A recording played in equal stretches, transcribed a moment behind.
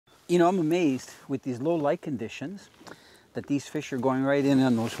You know, I'm amazed with these low light conditions that these fish are going right in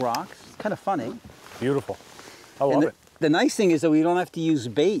on those rocks. It's kind of funny. Beautiful. I love it. The nice thing is that we don't have to use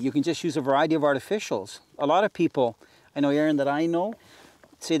bait. You can just use a variety of artificials. A lot of people, I know Aaron that I know,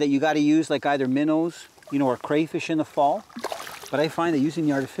 say that you got to use like either minnows, you know, or crayfish in the fall. But I find that using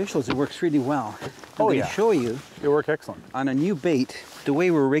the artificials, it works really well. I'm going to show you. They work excellent. On a new bait, the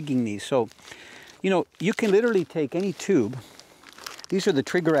way we're rigging these. So, you know, you can literally take any tube. These are the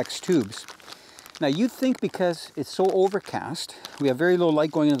TriggerX tubes. Now you'd think because it's so overcast, we have very low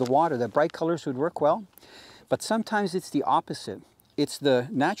light going into the water, that bright colors would work well. But sometimes it's the opposite. It's the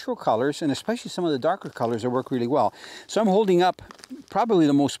natural colors, and especially some of the darker colors that work really well. So I'm holding up probably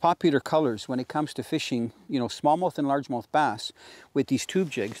the most popular colors when it comes to fishing, you know, smallmouth and largemouth bass with these tube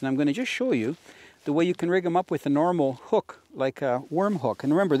jigs. And I'm going to just show you the way you can rig them up with a normal hook, like a worm hook.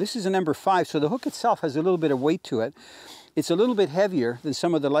 And remember, this is a number 5, so the hook itself has a little bit of weight to it. It's a little bit heavier than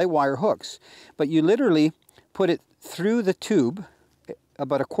some of the light wire hooks, but you literally put it through the tube,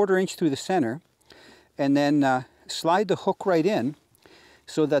 about a 1/4 inch through the center, and then slide the hook right in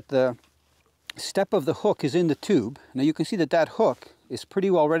so that the step of the hook is in the tube. Now you can see that that hook is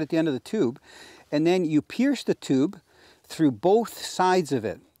pretty well right at the end of the tube, and then you pierce the tube through both sides of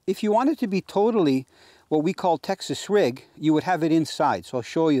it. If you want it to be totally what we call Texas rig, you would have it inside. So I'll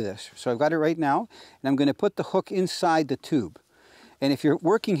show you this. So I've got it right now, and I'm going to put the hook inside the tube. And if you're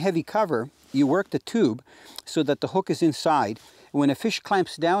working heavy cover, you work the tube so that the hook is inside. When a fish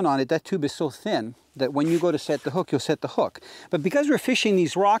clamps down on it, that tube is so thin that when you go to set the hook, you'll set the hook. But because we're fishing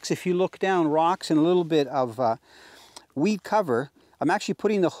these rocks, if you look down, rocks and a little bit of weed cover, I'm actually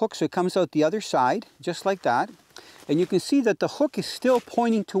putting the hook so it comes out the other side, just like that. And you can see that the hook is still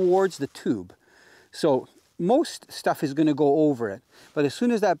pointing towards the tube. So most stuff is going to go over it, but as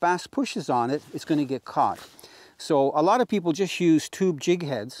soon as that bass pushes on it, it's going to get caught. So a lot of people just use tube jig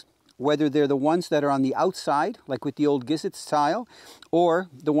heads, whether they're the ones that are on the outside, like with the old gizzard style, or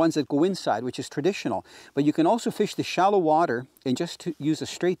the ones that go inside, which is traditional. But you can also fish the shallow water and just use a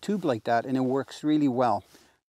straight tube like that, and it works really well.